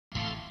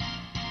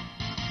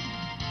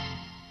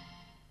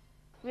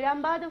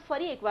વિરામ બાદ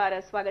ફરી એકવાર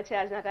સ્વાગત છે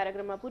આજના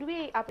કાર્યક્રમમાં. પૂર્વે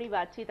આપણી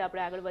વાતચીત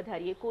આપણે આગળ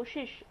વધારીએ.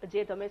 કોશિશ,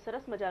 જે તમે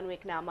સરસ મજાનું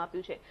એક નામ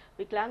આપ્યું છે,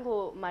 વિકલાંગો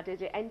માટે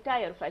જે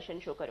એન્ટાયર ફેશન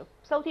શો કર્યો,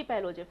 સૌથી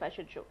પહેલો જે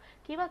ફેશન શો,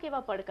 કેવા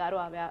કેવા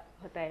પડકારો આવ્યા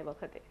હતા એ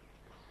વખતે?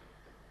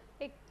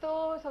 એક તો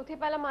સૌથી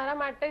પહેલા મારા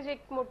માટે જ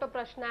એક મોટો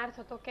પ્રશ્નાર્થ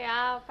હતો કે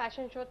આ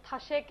ફેશન શો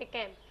થશે કે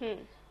કેમ.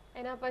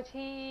 એના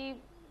પછી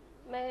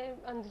મેં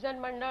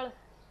અંધજન મંડળ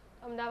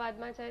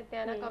અમદાવાદમાં છે,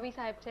 ત્યાંના કવિ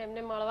સાહેબ છે,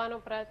 એમને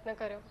મળવાનો પ્રયત્ન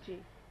કર્યો.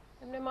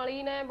 એમને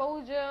મળીને બહુ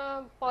જ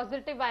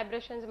પોઝિટિવ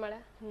વાઇબ્રેશન્સ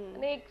મળ્યા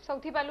અને એક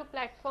સૌથી પહેલું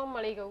પ્લેટફોર્મ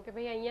મળી ગયું કે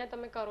ભાઈ અહીંયા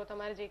તમે કરો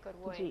તમારે જે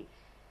કરવું હોય.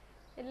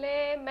 એટલે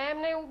મેં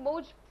એમને એવું બહુ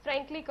જ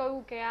ફ્રેન્કલી કહ્યું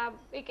કે આ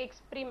એક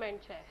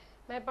એક્સપેરિમેન્ટ છે,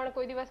 મેં પણ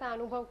કોઈ દિવસ આ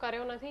અનુભવ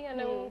કર્યો નથી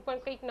અને હું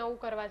પણ કંઈક નવું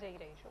કરવા જઈ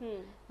રહી છું.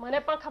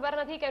 મને પણ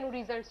ખબર નથી કે એનું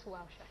રિઝલ્ટ શું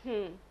આવશે,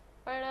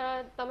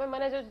 પણ તમે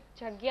મને જો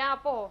જગ્યા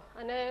આપો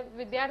અને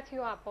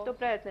વિદ્યાર્થીઓ આપો તો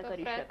પ્રયત્ન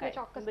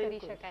ચોક્કસ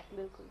કરી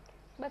શકાય.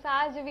 બસ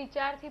આ જ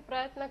વિચારથી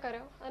પ્રયત્ન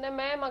કર્યો અને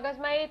મેં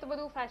મગજમાં એ તો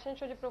બધું ફેશન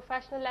શો જે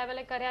પ્રોફેશનલ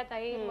લેવલે કર્યા હતા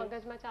એ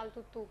મગજમાં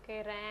ચાલતું હતું કે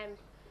રેમ્પ,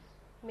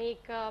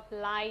 મેકઅપ,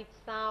 લાઇટ,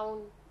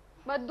 સાઉન્ડ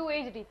બધું એ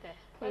જ રીતે.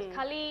 બસ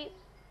ખાલી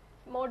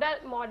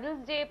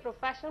મોડલ્સ જે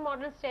પ્રોફેશનલ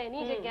મોડલ્સ છે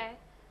એની જગ્યાએ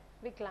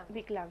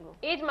વિકલાંગો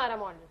એ જ મારા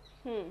મોડલ.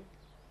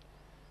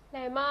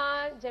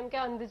 એમાં જેમ કે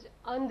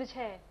અંધ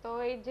છે તો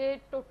એ જે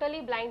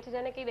ટોટલી બ્લાઇન્ડ છે,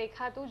 જેને કંઈ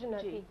દેખાતું જ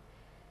નથી,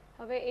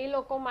 હવે એ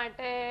લોકો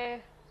માટે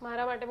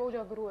મારા માટે બહુ જ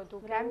અઘરું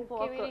હતું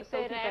કેવી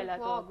રીતે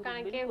રેમ્પ વોક,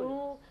 કારણ કે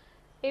હું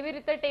એવી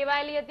રીતે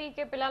ટેવાયેલી હતી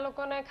કે પેલા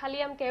લોકોને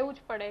ખાલી આમ કહેવું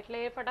જ પડે એટલે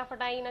એ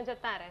ફટાફટ આવીને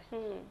જતા રહે,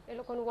 એ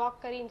લોકોનું વોક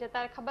કરીને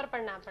જતા રહે, ખબર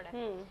પણ ના પડે.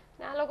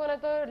 આ લોકોને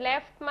તો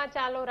લેફ્ટમાં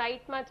ચાલો,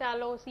 રાઈટમાં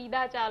ચાલો,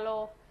 સીધા ચાલો,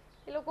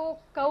 એ લોકો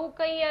કહું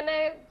કઈ અને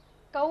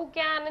કહું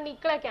ક્યાં અને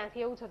નીકળે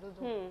ક્યાંથી એવું થતું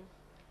હતું.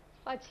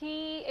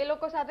 પછી એ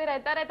લોકો સાથે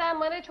રહેતા રહેતા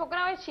મને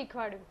છોકરાઓએ જ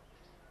શીખવાડ્યું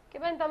કે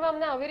બેન તમે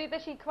અમને આવી રીતે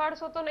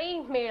શીખવાડશો તો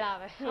નહીં મેળ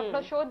આવે,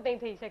 આપણો શો જ નહીં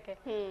થઈ શકે.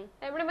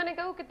 એમણે મને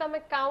કહ્યું કે તમે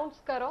કાઉન્ટ્સ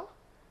કરો,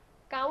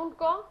 કાઉન્ટ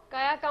કહો,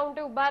 કયા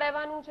કાઉન્ટે ઉભા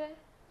રહેવાનું છે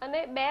અને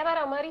 2 વાર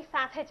અમારી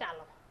સાથે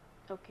ચાલો.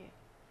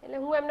 એટલે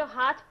હું એમનો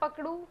હાથ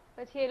પકડું,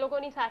 પછી એ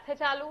લોકોની સાથે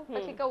ચાલું,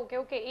 પછી કહું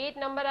કે ઓકે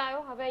 8 નંબર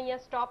આવ્યો, હવે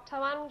અહીંયા સ્ટોપ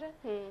થવાનું છે,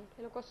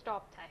 એ લોકો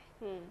સ્ટોપ થાય.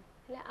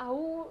 એટલે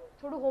આવું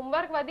થોડું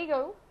હોમવર્ક વધી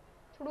ગયું,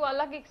 થોડું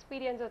અલગ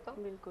એક્સપિરિયન્સ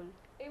હતો.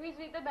 એવી જ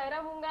રીતે બહેરા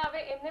મૂંગા,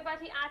 હવે એમને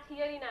પાછી આ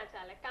થિયરી ના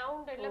ચાલે,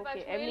 કાઉન્ટ એટલે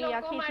પાછું એ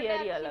લોકો માટે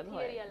થિયરી અલગ,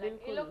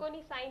 એ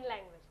લોકોની સાઇન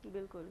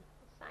લેંગ્વેજ.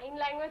 સાઇન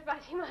લેંગ્વેજ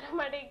પાછી મારા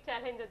માટે એક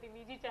ચેલેન્જ હતી,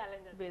 બીજી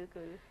ચેલેન્જ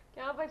હતી.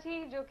 ત્યાં પછી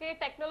જો કે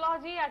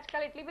ટેકનોલોજી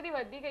આજકાલ એટલી બધી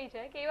વધી ગઈ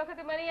છે કે એ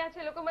વખતે મને યાદ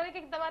છે લોકો મને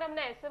કે તમારે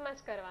અમને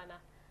SMS કરવાના,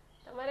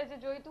 તમારે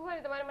જે જોઈતું હોય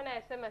ને તમારે મને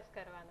SMS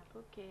કરવાના.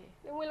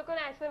 હું એ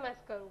લોકોને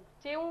SMS કરું,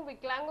 જે હું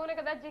વિકલાંગોને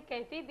કદાચ જે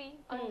કહેતી હતી,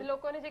 અંધ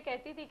લોકોને જે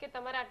કહેતી હતી કે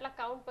તમારે આટલા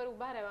કાઉન્ટ પર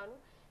ઉભા રહેવાનું,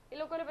 એ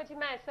લોકોને પછી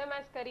મેં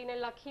SMS કરીને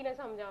લખીને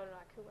સમજાવવાનું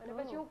રાખ્યું અને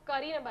પછી હું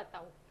કરીને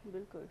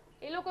બતાવું.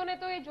 એ લોકોને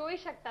તો એ જોઈ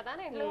શકતા હતા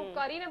ને, એટલે હું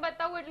કરીને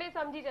બતાવું એટલે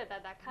સમજી જતા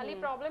હતા. ખાલી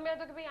પ્રોબ્લેમ એ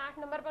હતો કે ભાઈ 8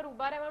 નંબર પર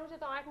ઉભા રહેવાનું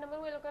છે તો 8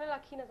 નંબર હું એ લોકોને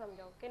લખીને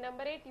સમજાવું કે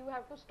number 8 you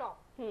have to stop.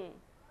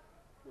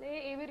 એટલે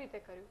એવી રીતે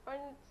કર્યું.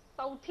 પણ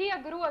સૌથી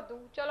અઘરું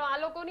હતું, ચલો આ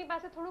લોકોની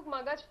પાસે થોડુંક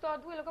મગજ તો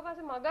હતું, એ લોકો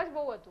પાસે મગજ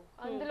બહુ હતું,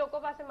 અંધ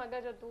લોકો પાસે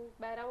મગજ હતું,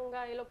 બહેરા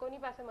મૂંગા એ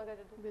લોકોની પાસે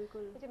મગજ હતું.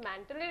 જે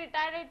મેન્ટલી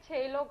રિટાયર્ડ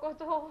છે એ લોકો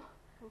તો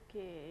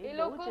એ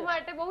લોકો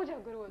માટે બહુ જ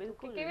અઘરું હતું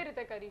કે કેવી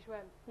રીતે કરીશું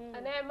એમ.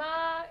 અને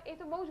એમાં એ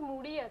તો બહુ જ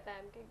મૂડી હતા,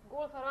 એમ કે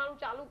ગોળ ફરવાનું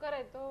ચાલુ કરે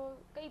તો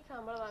કઈ જ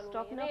સાંભળવાનું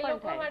નહીં, એ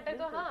લોકો માટે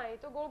તો હા એ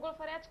તો ગોળ ગોળ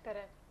ફર્યા જ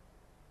કરે.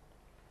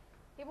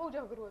 એ બહુ જ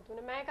અઘરું હતું.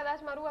 ને મેં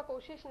કદાચ મારું આ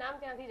કોશિશ નામ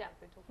ત્યાંથી જ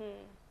આપ્યું હતું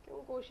કે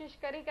હું કોશિશ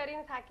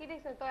કરીને થાકી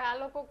દઈશ ને તો આ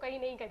લોકો કઈ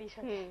નહીં કરી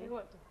શકે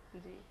એવું હતું.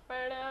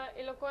 પણ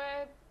એ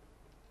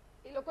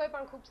લોકોએ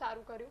પણ ખૂબ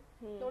સારું કર્યું.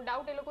 નો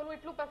ડાઉટ એ લોકોનું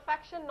એટલું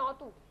પરફેક્શન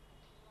નહોતું,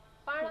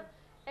 પણ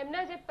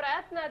એમના જે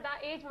પ્રયત્ન હતા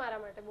એ જ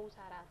મારા માટે બહુ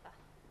સારા હતા.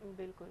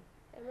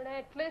 એમણે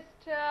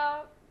એટલીસ્ટ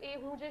એ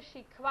હું જે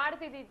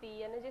શીખવાડતી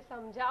હતી અને જે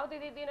સમજાવતી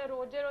હતી ને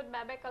રોજે રોજ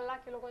 2-2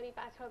 કલાક એ લોકોની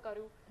પાછળ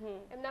કર્યું,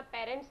 એમના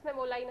પેરેન્ટ્સને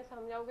બોલાવીને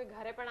સમજાવું કે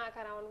ઘરે પણ આ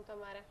કરાવવાનું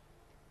તમારે,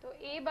 તો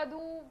એ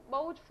બધું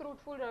બહુ જ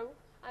ફ્રૂટફુલ રહ્યું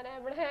અને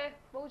એમણે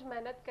બહુ જ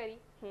મહેનત કરી.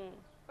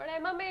 પણ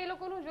એમાં મેં એ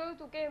લોકોનું જોયું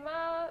હતું કે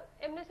એમાં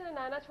એમને છે ને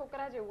નાના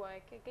છોકરા જેવું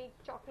હોય કે કંઈક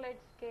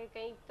ચોકલેટ્સ કે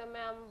કંઈક તમે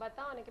આમ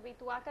બતાવો ને કે ભાઈ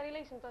તું આ કરી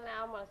લઈશ ને તો તને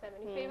આ મળશે,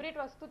 એની ફેવરિટ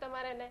વસ્તુ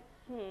તમારે એને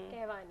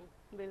કહેવાની.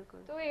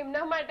 તો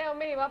એમના માટે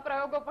અમે એવા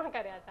પ્રયોગો પણ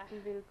કર્યા હતા.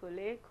 બિલકુલ,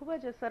 એ ખૂબ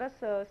જ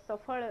સરસ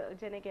સફળ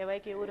જેને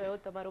કહેવાય કે એવું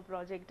રહ્યો તમારો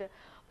પ્રોજેક્ટ.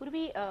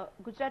 પૂર્વી,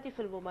 ગુજરાતી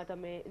ફિલ્મોમાં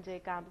તમે જે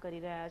કામ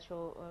કરી રહ્યા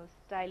છો,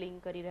 સ્ટાઇલિંગ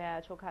કરી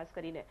રહ્યા છો, ખાસ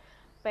કરીને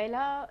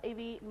પહેલા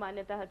એવી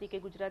માન્યતા હતી કે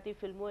ગુજરાતી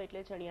ફિલ્મો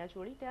એટલે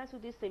ચણિયાચોળી, ત્યાં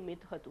સુધી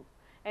સીમિત હતું,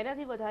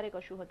 એનાથી વધારે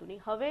કશું હતું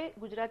નહીં. હવે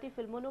ગુજરાતી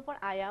ફિલ્મોનો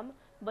પણ આયામ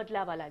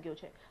બદલાવા લાગ્યો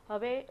છે.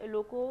 હવે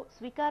લોકો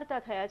સ્વીકારતા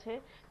થયા છે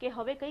કે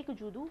હવે કંઈક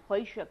જુદું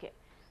હોઈ શકે.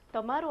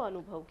 તમારો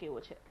અનુભવ કેવો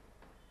છે?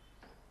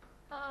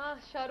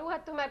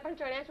 શરૂઆત તો મેં પણ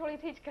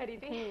ચણિયાચોળીથી જ કરી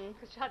હતી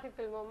ગુજરાતી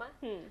ફિલ્મોમાં,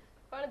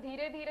 પણ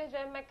ધીરે ધીરે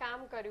જેમ મેં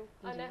કામ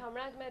કર્યું અને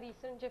હમણાં જ મેં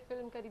રિસન્ટ જે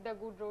ફિલ્મ કરી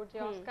ધ ગુડ રોડ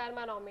જે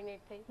ઓસ્કારમાં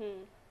નોમિનેટ થઈ,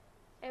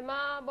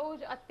 એમાં બહુ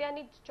જ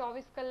અત્યારની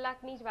 24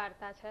 કલાકની જ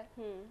વાર્તા છે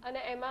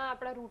અને એમાં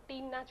આપણા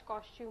રૂટીનના જ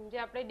કોસ્ચ્યુમ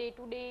જે આપણે ડે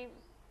ટુ ડે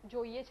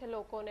જોઈએ છે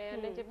લોકોને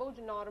અને જે બહુ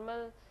જ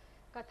નોર્મલ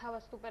કથા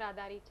વસ્તુ પર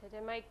આધારિત છે,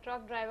 જેમાં એક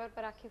ટ્રક ડ્રાઈવર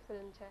પર આખી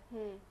ફિલ્મ છે.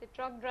 હમ એ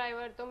ટ્રક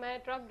ડ્રાઈવર, તો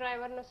મેં ટ્રક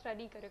ડ્રાઈવરનો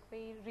સ્ટડી કર્યો કે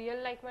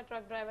રિયલ લાઈફમાં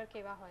ટ્રક ડ્રાઈવર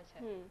કેવા હોય છે.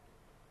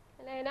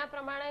 એટલે એના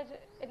પ્રમાણે જ,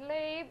 એટલે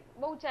એ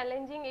બહુ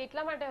ચેલેન્જિંગ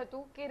એટલા માટે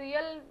હતું કે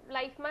રિયલ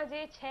લાઈફમાં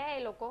જે છે એ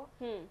લોકો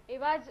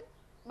એવા જ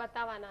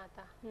બતાવવાના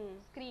હતા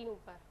સ્ક્રીન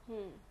ઉપર.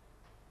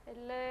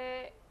 એટલે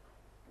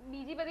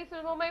બીજી બધી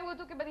ફિલ્મોમાં એવું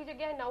હતું કે બધી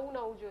જગ્યાએ નવું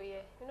નવું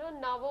જોઈએ,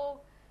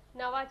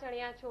 નવા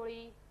ચણિયા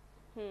ચોળી,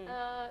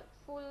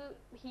 ફૂલ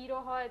હીરો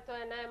હોય તો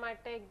એના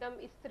માટે એકદમ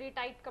ઇસ્ત્રી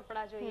ટાઈટ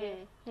કપડા જોઈએ.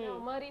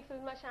 અમારી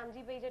ફિલ્મમાં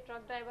શ્યામજીભાઈ જે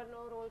ટ્રક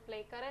ડ્રાઈવરનો રોલ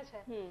પ્લે કરે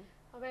છે,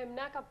 હવે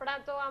એમના કપડા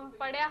તો આમ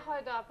પડ્યા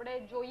હોય તો આપણે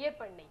જોઈએ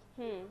પણ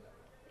નહીં.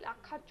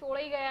 આખા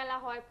ચોળી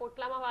ગયેલા હોય,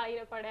 પોટલામાં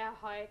વાળીને પડ્યા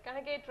હોય,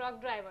 કારણ કે એ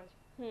ટ્રક ડ્રાઈવર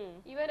છે.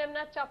 ઇવન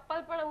એમના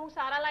ચપ્પલ પણ હું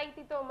સારા લાવી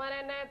હતી તો અમારે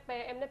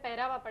એમને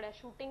પહેરાવવા પડ્યા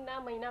શૂટિંગના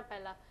મહિના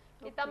પહેલા,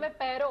 કે તમે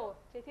પહેરો,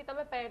 જેથી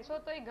તમે પહેરશો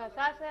તો એ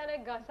ઘસાશે, અને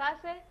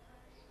ઘસાશે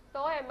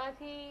તો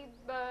એમાંથી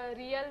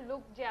રિયલ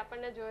લુક જે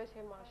આપણને જોઈએ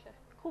છે મળશે.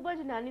 ખૂબ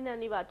જ નાની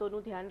નાની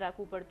વાતોનું ધ્યાન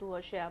રાખવું પડતું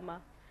હશે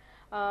આમાં.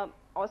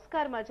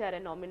 ઓસ્કારમાં જ્યારે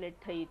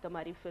નોમિનેટ થઈ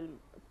તમારી ફિલ્મ,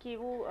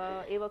 કેવું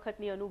એ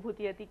વખતની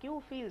અનુભૂતિ હતી,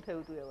 કેવું ફીલ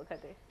થયું હતું એ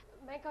વખતે?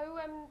 મેં કહ્યું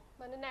એમ,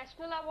 મને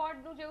નેશનલ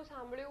એવોર્ડનું જેવું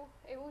સાંભળ્યું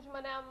એવું જ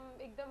મને આમ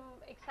એકદમ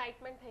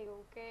એક્સાઇટમેન્ટ થઈ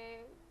ગયું કે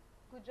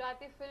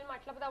ગુજરાતી ફિલ્મ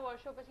આટલા બધા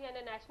વર્ષો પછી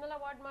એને નેશનલ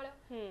એવોર્ડ મળ્યો.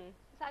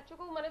 સાચું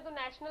કહું, મને તો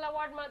નેશનલ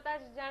એવોર્ડ મળતા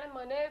જ જાણે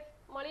મને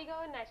મળી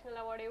ગયો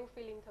નેશનલ એવોર્ડ એવું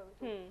ફિલિંગ થયું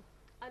હતું.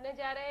 અને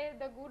જ્યારે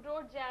ધ ગુડ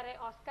રોડ જ્યારે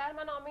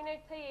ઓસ્કારમાં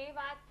નોમિનેટ થઈ, એ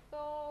વાત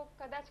તો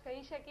કદાચ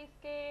કહી શકીશ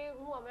કે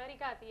હું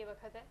અમેરિકા હતી એ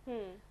વખતે,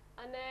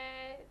 અને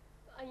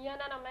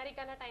અહીંયાના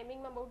અમેરિકાના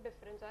ટાઈમિંગમાં બહુ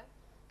ડિફરન્સ હોય.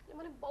 એટલે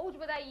મને બહુ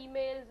જ બધા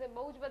ઈમેલ્સ,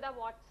 બહુ જ બધા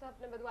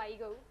વોટ્સઅપ ને બધું આવી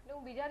ગયું. એટલે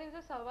હું બીજા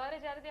દિવસે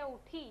સવારે જ્યારે ત્યાં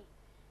ઉઠી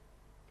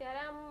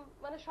ત્યારે આમ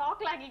મને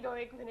શોક લાગી ગયો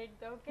એક મિનિટ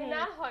તો, કે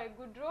ના હોય,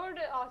 ગુડ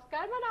રોડ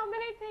ઓસ્કારમાં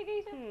નોમિનેટ થઈ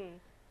ગઈ છે.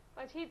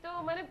 પછી તો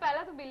મને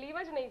પહેલા તો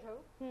બિલીવ જ નહીં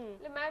થયું.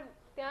 એટલે મેં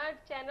ત્યાં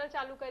ચેનલ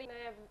ચાલુ કરીને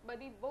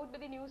બહુ જ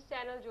બધી ન્યૂઝ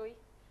ચેનલ જોઈ.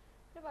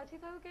 એટલે પછી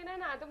થયું કે ના,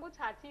 આ તો બહુ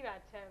સાચી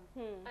વાત છે એમ.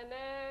 અને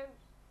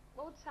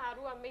બહુ જ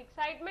સારું આમ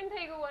એક્સાઇટમેન્ટ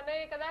થઈ ગયું,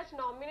 અને કદાચ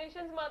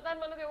નોમિનેશન્સ મળતા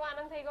મને તો એવો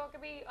આનંદ થઈ ગયો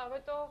કે ભાઈ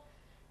હવે તો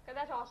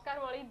કદાચ ઓસ્કાર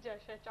મળી જ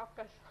જશે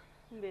ચોક્કસ.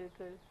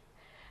 બિલકુલ.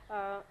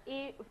 એ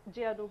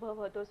જે અનુભવ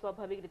હતો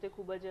સ્વાભાવિક રીતે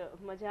ખૂબ જ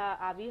મજા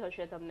આવી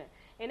હશે તમને.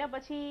 એના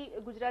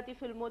પછી ગુજરાતી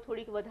ફિલ્મો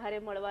થોડીક વધારે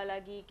મળવા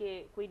લાગી કે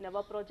કોઈ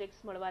નવા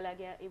પ્રોજેક્ટ્સ મળવા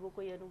લાગ્યા, એવો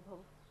કોઈ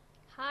અનુભવ?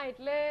 હા,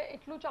 એટલે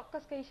એટલું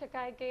ચોક્કસ કહી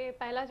શકાય કે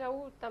પહેલા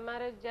જવું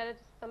તમારે, જ્યારે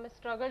તમે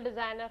સ્ટ્રગલ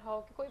ડિઝાઇનર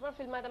હોવ કે કોઈ પણ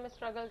ફિલ્મમાં તમે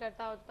સ્ટ્રગલ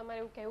કરતા હો તો તમારે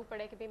એવું કહેવું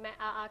પડે કે ભાઈ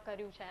મેં આ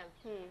કર્યું છે એમ.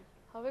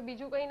 હવે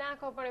બીજું કંઈ ના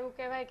કહો પણ એવું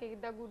કહેવાય કે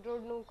ધ ગુડ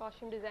રોડનું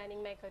કોસ્ટ્યુમ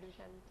ડિઝાઇનિંગ મેં કર્યું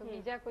છે એમ. તો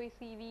બીજા કોઈ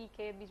સીવી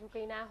કે બીજું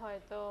કંઈ ના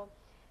હોય તો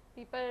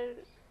પીપલ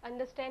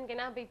અન્ડરસ્ટેન્ડ કે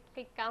ના ભાઈ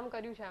કંઈક કામ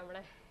કર્યું છે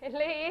હમણાં.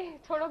 એટલે એ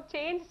થોડોક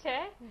ચેન્જ છે.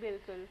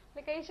 બિલકુલ.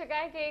 એટલે કહી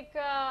શકાય કે એક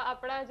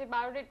આપણા જે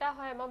બાયોડેટા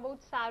હોય એમાં બહુ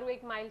જ સારું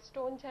એક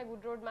માઇલસ્ટોન છે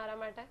ગુડ રોડ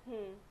મારા માટે.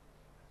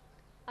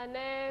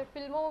 અને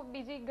ફિલ્મો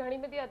બીજી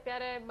ઘણી બધી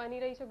અત્યારે બની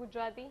રહી છે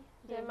ગુજરાતી,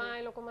 જેમાં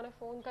એ લોકો મને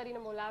ફોન કરીને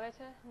બોલાવે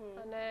છે,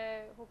 અને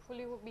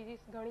હોપફુલી હું બીજી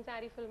ઘણી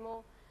સારી ફિલ્મો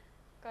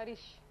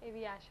કરીશ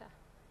એવી આશા.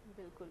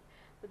 બિલકુલ.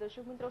 તો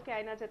દર્શક મિત્રો,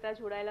 ક્યાંય ના જતા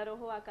જોડાયેલા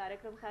રહો આ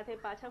કાર્યક્રમ સાથે.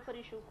 પાછા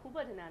ફરીશું ખૂબ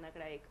જ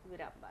નાનકડા એક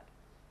વિરામ બાદ.